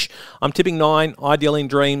finish. I'm tipping 9, Ideal in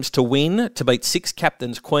Dreams to win, to beat 6,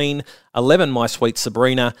 Captain's Queen, 11, My Sweet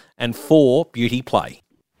Sabrina, and 4, Beauty Play.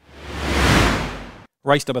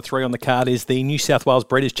 Race number 3 on the card is the New South Wales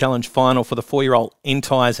Breeders' Challenge final for the 4-year-old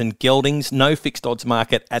Entires and Geldings. No fixed odds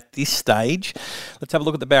market at this stage. Let's have a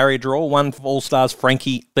look at the barrier draw. 1 for All Stars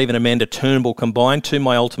Frankie, Stephen Amanda Turnbull combined. 2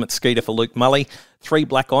 My Ultimate Skeeter for Luke Mully. 3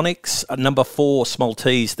 Black Onyx. Number 4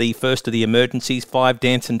 Smoltees, the first of the emergencies. 5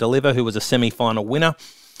 Dance and Deliver, who was a semi-final winner.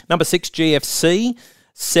 Number 6 GFC.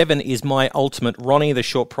 7 is My Ultimate Ronnie, the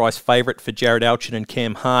short price favourite for Jared Alchin and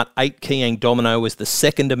Cam Hart. 8 Keyang Domino was the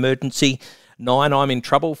second emergency. 9, I'm in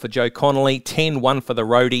Trouble for Joe Connolly. 10, 1 for the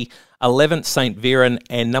Roadie. 11, St. Viren.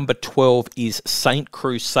 And number 12 is St.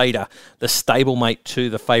 Crusader, the stablemate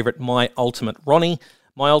to the favourite My Ultimate Ronnie.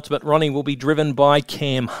 My Ultimate Ronnie will be driven by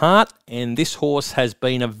Cam Hart, and this horse has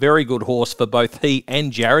been a very good horse for both he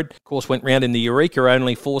and Jared. Of course, went round in the Eureka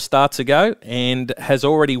only 4 starts ago and has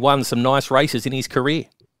already won some nice races in his career.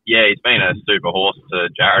 Yeah, he's been a super horse to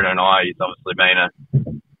Jared and I. He's obviously been a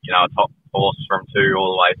top horse from 2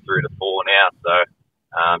 all the way through to 4 now. So,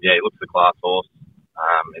 he looks a class horse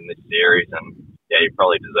in this series, and he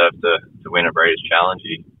probably deserves to win a Breeders' Challenge.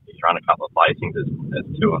 He's run a couple of placings as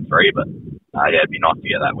 2 and 3, but it'd be nice to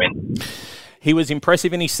get that win. He was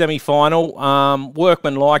impressive in his semi-final.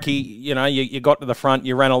 Workman-like, you got to the front,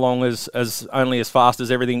 you ran along as only as fast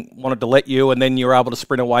as everything wanted to let you, and then you were able to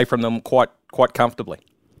sprint away from them quite comfortably.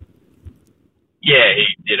 Yeah, he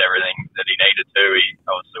did everything that he needed to. He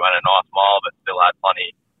obviously went a nice mile, but still had plenty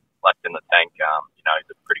left in the tank. He's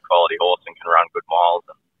a pretty quality horse and can run good miles.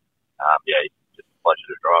 And he's just a pleasure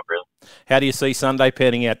to drive, really. How do you see Sunday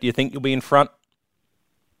panning out? Do you think you'll be in front?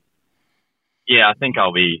 Yeah, I think I'll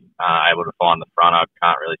be able to find the front. I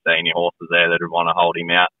can't really see any horses there that would want to hold him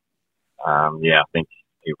out. I think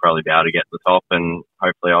he'll probably be able to get to the top, and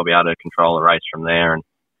hopefully I'll be able to control the race from there. And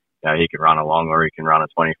he can run a long or he can run a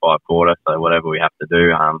 25 quarter. So whatever we have to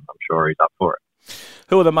do, I'm sure he's up for it.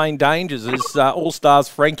 Who are the main dangers? Is All Stars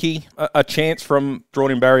Frankie a chance from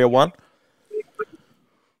drawn in barrier 1?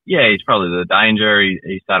 Yeah, he's probably the danger.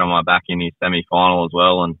 He sat on my back in his semi-final as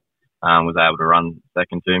well and was able to run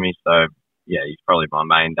second to me. So, he's probably my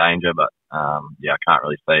main danger. But, I can't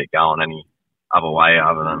really see it going any other way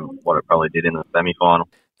other than what it probably did in the semi-final.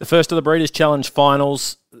 The first of the Breeders' Challenge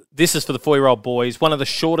finals. This is for the 4-year-old boys. One of the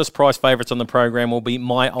shortest price favourites on the program will be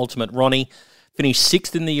My Ultimate Ronnie. Finished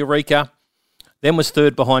 6th in the Eureka. Then was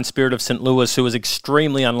 3rd behind Spirit of St. Louis, who was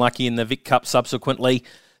extremely unlucky in the Vic Cup subsequently.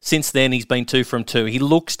 Since then, he's been 2 from 2. He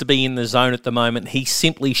looks to be in the zone at the moment. He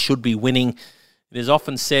simply should be winning. It is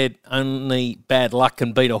often said only bad luck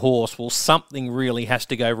can beat a horse. Well, something really has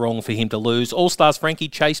to go wrong for him to lose. All Stars Frankie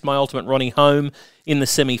chased My Ultimate Ronnie home in the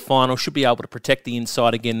semi-final. Should be able to protect the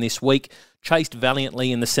inside again this week. Chased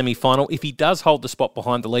valiantly in the semi-final. If he does hold the spot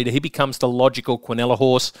behind the leader, he becomes the logical Quinella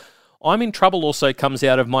horse. I'm in Trouble also comes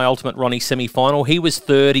out of My Ultimate Ronnie semi-final. He was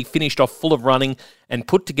 3rd. He finished off full of running and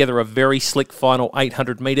put together a very slick final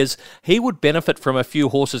 800 metres. He would benefit from a few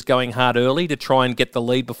horses going hard early to try and get the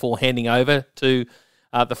lead before handing over to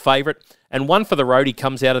the favourite. And 1 for the Roadie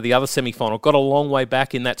comes out of the other semi-final. Got a long way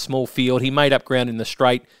back in that small field. He made up ground in the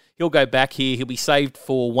straight. He'll go back here. He'll be saved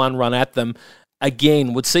for 1 run at them.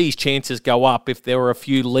 Again, would see his chances go up if there were a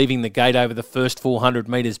few leaving the gate over the first 400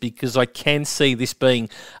 metres, because I can see this being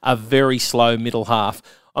a very slow middle half.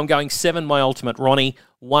 I'm going 7, My Ultimate Ronnie,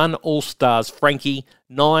 1, All Stars Frankie,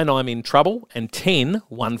 9, I'm in Trouble, and 10,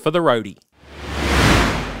 1 for the Roadie.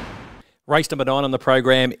 Race number 9 on the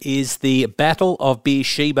program is the Battle of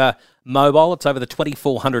Beersheba Mobile. It's over the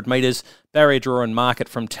 2,400 metres. Barrier draw and market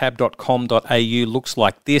from tab.com.au looks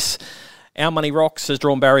like this. Our Money Rocks has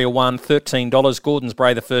drawn barrier 1, $13. Gordon's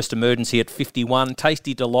Bray, the first emergency at 51.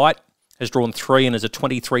 Tasty Delight has drawn 3 and is a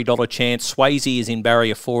 $23 chance. Swayze is in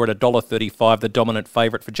barrier 4 at $1.35, the dominant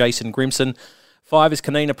favourite for Jason Grimson. 5 is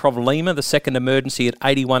Kanina Provolima, the second emergency at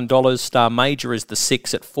 $81. Star Major is the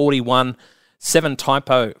 6 at $41. 7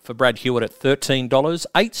 Typo for Brad Hewitt at $13.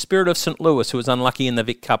 8 Spirit of St. Louis, who was unlucky in the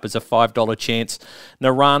Vic Cup, is a $5 chance.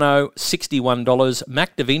 Narano, $61.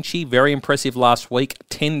 Mac Da Vinci, very impressive last week,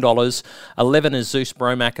 $10. 11 is Zeus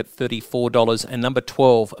Bromac at $34. And number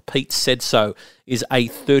 12, Pete Said So, is a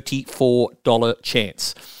 $34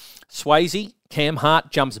 chance. Swayze, Cam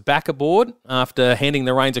Hart jumps back aboard after handing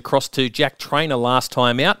the reins across to Jack Traynor last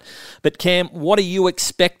time out. But Cam, what are you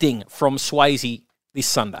expecting from Swayze this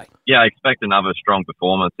Sunday? Yeah, I expect another strong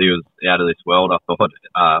performance. He was out of this world, I thought,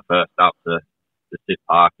 first up to sit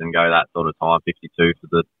parked and go that sort of time, 52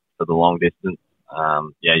 for the long distance.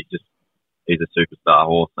 He's a superstar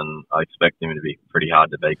horse, and I expect him to be pretty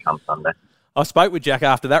hard to beat come Sunday. I spoke with Jack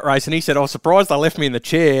after that race, and he said, I was surprised they left me in the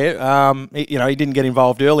chair. He didn't get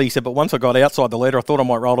involved early. He said, but once I got outside the leader, I thought I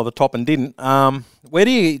might roll to the top and didn't. Where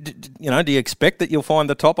do you expect that you'll find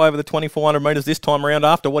the top over the 2,400 metres this time around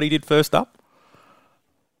after what he did first up?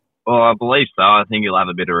 Well, I believe so. I think he'll have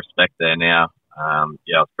a bit of respect there now. I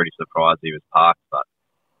was pretty surprised he was parked, but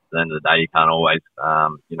at the end of the day, you can't always,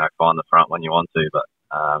 find the front when you want to. But,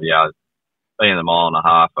 being the mile and a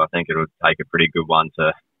half, I think it would take a pretty good one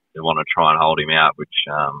to want to try and hold him out, which,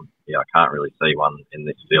 I can't really see one in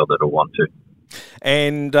this field that'll want to.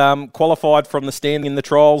 And qualified from the stand in the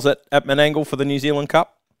trials at Menangle for the New Zealand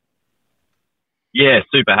Cup? Yeah,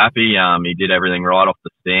 super happy. He did everything right off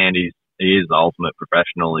the stand. He is the ultimate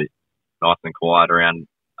professional. He's nice and quiet around,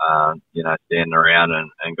 standing around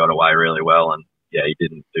and got away really well. And, he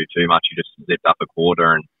didn't do too much. He just zipped up a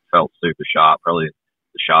quarter and felt super sharp, probably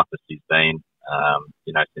the sharpest he's been,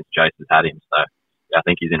 since Chase has had him. So, I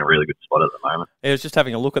think he's in a really good spot at the moment. I was just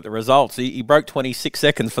having a look at the results. He broke 26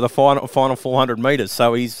 seconds for the final 400 metres,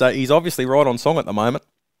 so he's obviously right on song at the moment.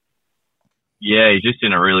 Yeah, he's just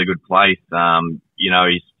in a really good place. He's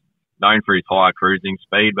known for his high cruising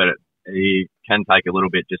speed, but he can take a little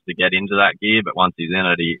bit just to get into that gear. But once he's in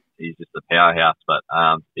it, he's just a powerhouse. But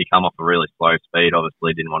he come off a really slow speed.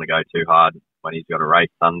 Obviously, didn't want to go too hard when he's got a race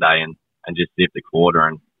Sunday and just zipped the quarter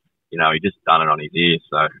and. He just done it on his ear,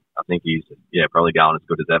 so I think he's probably going as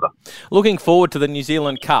good as ever. Looking forward to the New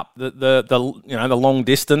Zealand Cup, the long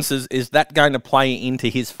distance, is that going to play into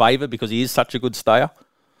his favour because he is such a good stayer?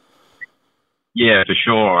 Yeah, for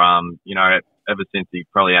sure. Ever since he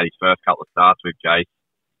probably had his first couple of starts with Jace,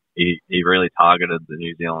 he really targeted the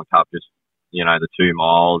New Zealand Cup, just the 2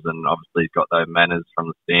 miles, and obviously he's got those manners from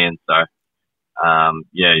the stand. So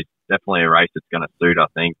he's definitely a race that's going to suit. I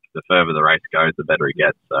think the further the race goes, the better he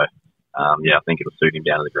gets. So, I think it'll suit him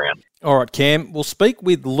down to the ground. All right, Cam, we'll speak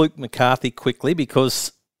with Luke McCarthy quickly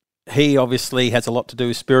because he obviously has a lot to do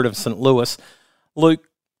with Spirit of St. Louis. Luke,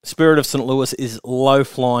 Spirit of St. Louis is low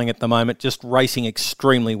flying at the moment, just racing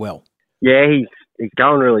extremely well. Yeah, he's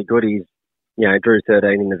going really good. He's, drew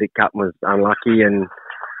 13 in the Vic Cup and was unlucky, and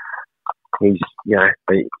he's,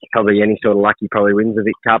 probably any sort of luck he probably wins the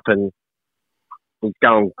Vic Cup, and he's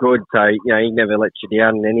going good, so, he never lets you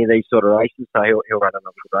down in any of these sort of races, so he'll run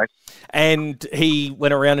another good race. And he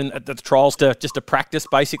went around at the trials to practice,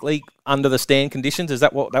 basically, under the stand conditions. Is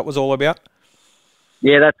that what that was all about?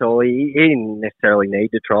 Yeah, that's all. He didn't necessarily need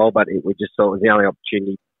the trial, but we just thought it was the only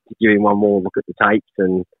opportunity to give him one more look at the tapes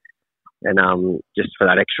and just for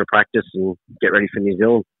that extra practice and get ready for New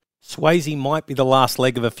Zealand. Swayze might be the last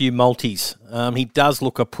leg of a few multis. He does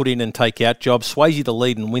look a put in and take out job. Swayze to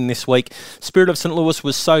lead and win this week. Spirit of St. Louis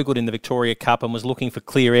was so good in the Victoria Cup and was looking for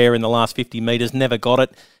clear air in the last 50 metres. Never got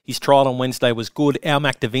it. His trial on Wednesday was good. Our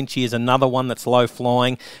Mac Da Vinci is another one that's low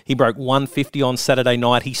flying. He broke 150 on Saturday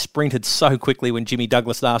night. He sprinted so quickly when Jimmy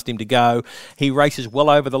Douglas asked him to go. He races well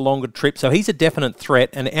over the longer trip, so he's a definite threat.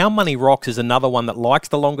 And Our Money Rocks is another one that likes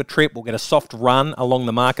the longer trip. Will get a soft run along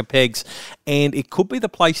the marker pegs, and it could be the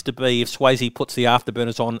place to be if Swayze puts the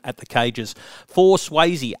afterburners on at the cages. 4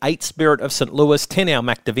 Swayze, 8 Spirit of St. Louis, 10 Our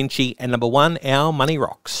Mac Da Vinci, and number 1 Our Money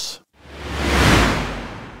Rocks.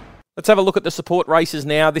 Let's have a look at the support races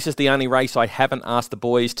now. This is the only race I haven't asked the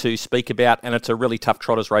boys to speak about, and it's a really tough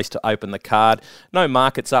trotters race to open the card. No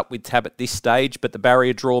markets up with Tab at this stage, but the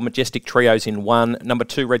barrier draw, Majestic Trios in 1. Number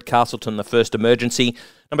 2, Red Castleton, the first emergency.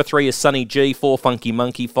 Number 3 is Sunny G, 4 Funky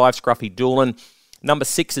Monkey, 5 Scruffy Doolan. Number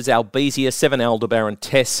 6 is Albezia, 7 Aldebaran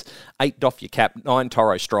Tess, 8 Doff Your Cap, 9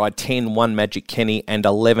 Toro Stride, 10 One Magic Kenny, and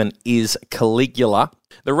 11 is Caligula.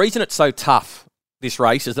 The reason it's so tough this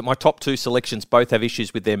race is that my top two selections both have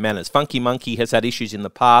issues with their manners. Funky Monkey has had issues in the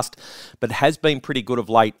past, but has been pretty good of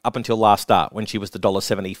late up until last start when she was the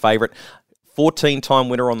 $1.70 favourite. 14-time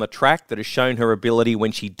winner on the track that has shown her ability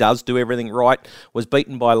when she does do everything right, was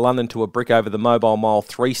beaten by London to a brick over the Mobile Mile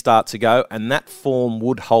 3 starts ago, and that form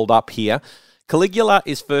would hold up here. Caligula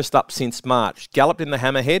is first up since March. Galloped in the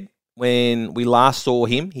Hammerhead when we last saw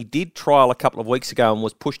him. He did trial a couple of weeks ago and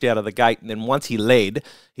was pushed out of the gate, and then once he led,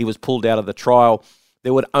 he was pulled out of the trial.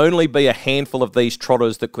 There would only be a handful of these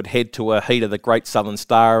trotters that could head to a heat of the Great Southern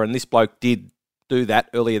Star, and this bloke did do that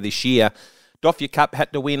earlier this year. Doffia Cup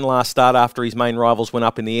had to win last start after his main rivals went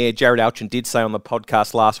up in the air. Jared Alchin did say on the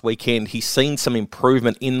podcast last weekend he's seen some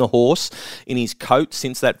improvement in the horse, in his coat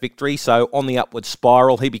since that victory. So on the upward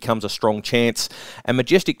spiral, he becomes a strong chance. And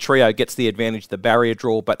Majestic Trio gets the advantage of the barrier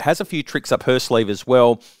draw, but has a few tricks up her sleeve as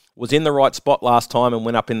well. Was in the right spot last time and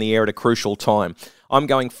went up in the air at a crucial time. I'm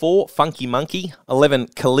going 4, Funky Monkey, 11,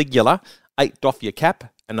 Caligula, 8, Doffia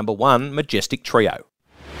Cap, and number 1, Majestic Trio.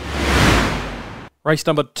 Race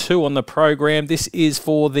number 2 on the program. This is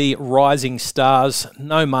for the Rising Stars.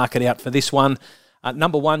 No market out for this one.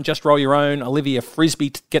 Number 1, Just Roll Your Own. Olivia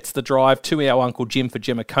Frisbee gets the drive. 2, Our Uncle Jim for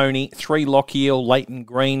Gemma Coney. 3, Lochiel, Leighton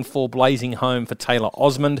Green. 4, Blazing Home for Taylor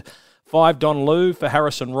Osmond. 5, Don Lou for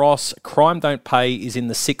Harrison Ross. Crime Don't Pay is in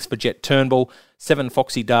the 6 for Jet Turnbull. 7,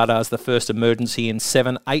 Foxy Dada's the first emergency in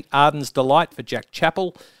 7. 8, Arden's Delight for Jack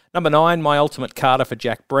Chappell. Number 9, My Ultimate Carter for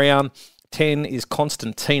Jack Brown. 10 is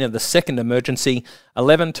Constantina, the second emergency.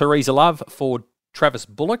 11, Teresa Love for Travis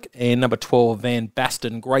Bullock. And number 12, Van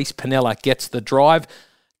Basten. Grace Pinella gets the drive.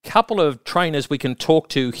 Couple of trainers we can talk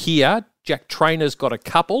to here. Jack Trainer's got a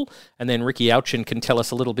couple. And then Ricky Alchin can tell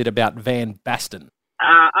us a little bit about Van Basten.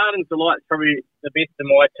 Arden's Delight's probably the best of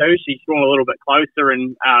my two. She's drawn a little bit closer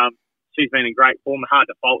and she's been in great form. Hard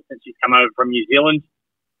to fault since she's come over from New Zealand.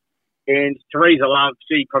 And Teresa Love,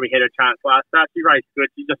 she probably had a chance last start. She raced good.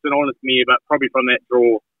 She's just an honest mare, but probably from that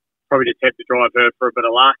draw, probably just have to drive her for a bit of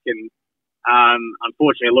luck. And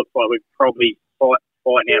unfortunately, it looks like we're probably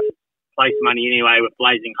fighting out place money anyway with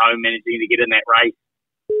Blazing Home managing to get in that race.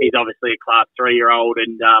 He's obviously a Class 3-year-old,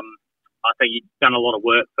 and I think he's done a lot of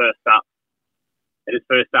work first up. At his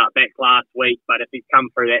first start back last week, but if he's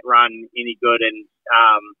come through that run any good and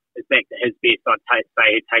is back to his best, I'd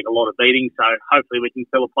say he'd take a lot of beating. So hopefully we can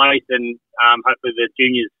fill a place and hopefully the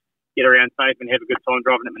juniors get around safe and have a good time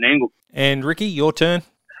driving at Menangle. And Ricky, your turn.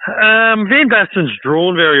 Van Basten's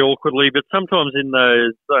drawn very awkwardly, but sometimes in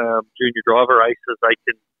those junior driver races they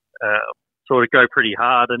can sort of go pretty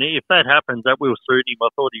hard, and if that happens, that will suit him.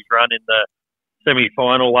 I thought his run in the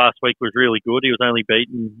semi-final last week was really good. He was only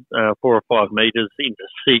beaten 4 or 5 metres into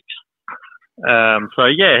 6. So,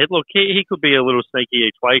 yeah, look, he could be a little sneaky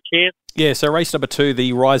each way, Chance. Yeah, so race number 2,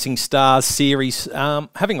 the Rising Stars series.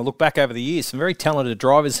 Having a look back over the years, some very talented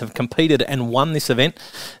drivers have competed and won this event.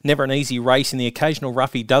 Never an easy race, and the occasional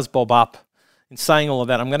roughie does bob up. In saying all of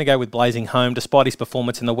that, I'm going to go with Blazing Home, despite his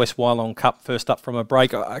performance in the West Wyalong Cup first up from a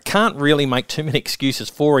break. I can't really make too many excuses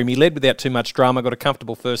for him. He led without too much drama, got a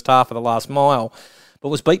comfortable first half of the last mile, but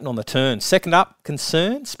was beaten on the turn. Second up,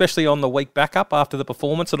 concern, especially on the week back up after the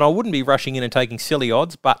performance, and I wouldn't be rushing in and taking silly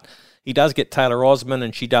odds, but he does get Taylor Osmond,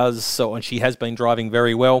 and she has been driving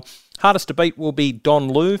very well. Hardest to beat will be Don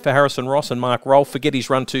Lou for Harrison Ross and Mark Rolfe. Forget his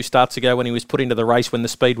run 2 starts ago when he was put into the race when the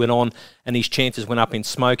speed went on and his chances went up in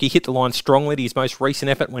smoke. He hit the line strongly at his most recent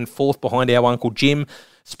effort, went 4th behind Our Uncle Jim.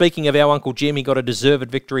 Speaking of Our Uncle Jim, he got a deserved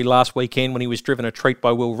victory last weekend when he was driven a treat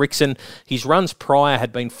by Will Rickson. His runs prior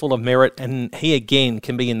had been full of merit, and he again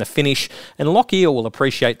can be in the finish. And Lochiel will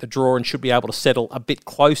appreciate the draw and should be able to settle a bit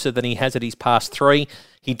closer than he has at his past 3.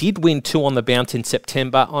 He did win 2 on the bounce in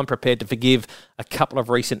September. I'm prepared to forgive a couple of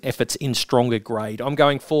recent efforts in stronger grade. I'm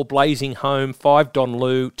going 4, Blazing Home, 5, Don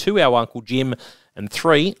Lou, 2, Our Uncle Jim, and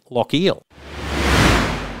 3, Lochiel.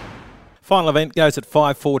 Final event goes at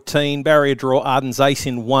 5:14. Barrier draw, Arden's Ace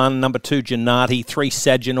in 1. Number 2, Gennati. 3,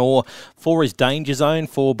 Saginaw. 4 is Danger Zone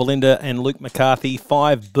for Belinda and Luke McCarthy.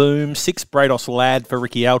 5, Boom. 6, Brados Lad for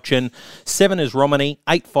Ricky Alchin. 7 is Romany.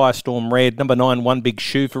 8, Firestorm Red. Number 9, One Big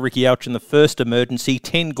Shoe for Ricky Alchin, the first emergency.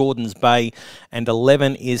 10, Gordon's Bay. And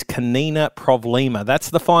 11 is Kanina Provlima. That's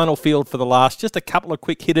the final field for the last. Just a couple of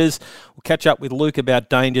quick hitters. We'll catch up with Luke about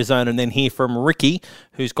Danger Zone and then hear from Ricky,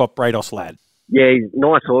 who's got Brados Lad. Yeah, he's a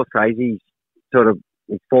nice horse, Crazy.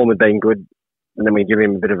 His form had been good, and then we give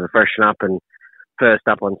him a bit of a freshen up and first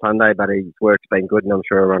up on Sunday, but his work's been good, and I'm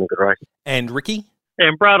sure he'll run a good race. And Ricky?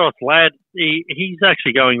 And Brados Lad, he's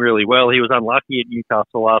actually going really well. He was unlucky at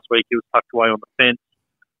Newcastle last week. He was tucked away on the fence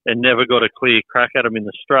and never got a clear crack at him in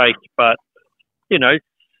the straight. But,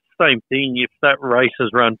 same thing. If that race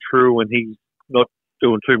has run true and he's not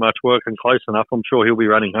doing too much work and close enough, I'm sure he'll be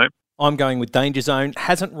running home. I'm going with Danger Zone.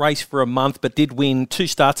 Hasn't raced for a month, but did win 2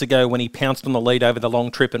 starts ago when he pounced on the lead over the long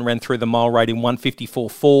trip and ran through the mile rate in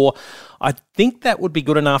 1:54.4. I think that would be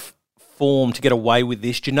good enough form to get away with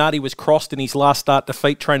this. Gennady was crossed in his last start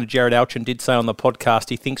defeat. Trainer Jared Alchin did say on the podcast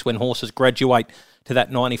he thinks when horses graduate to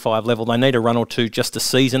that 95 level, they need a run or two just to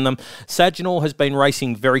season them. Saginaw has been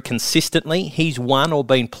racing very consistently. He's won or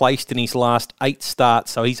been placed in his last 8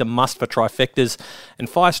 starts, so he's a must for trifectas. And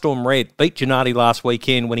Firestorm Red beat Gennady last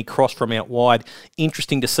weekend when he crossed from out wide.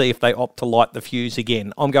 Interesting to see if they opt to light the fuse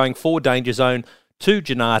again. I'm going 4 Danger Zone, 2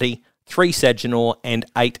 Gennady, 3 Saginaw and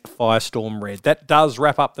 8 Firestorm Red. That does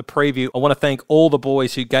wrap up the preview. I want to thank all the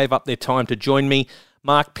boys who gave up their time to join me.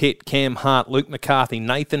 Mark Pitt, Cam Hart, Luke McCarthy,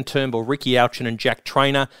 Nathan Turnbull, Ricky Alchin and Jack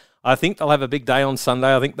Trainer. I think they'll have a big day on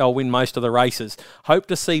Sunday. I think they'll win most of the races. Hope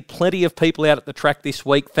to see plenty of people out at the track this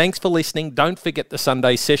week. Thanks for listening. Don't forget the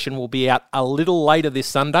Sunday session will be out a little later this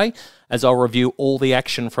Sunday as I'll review all the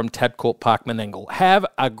action from Tabcorp Park Menangle. Have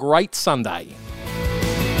a great Sunday.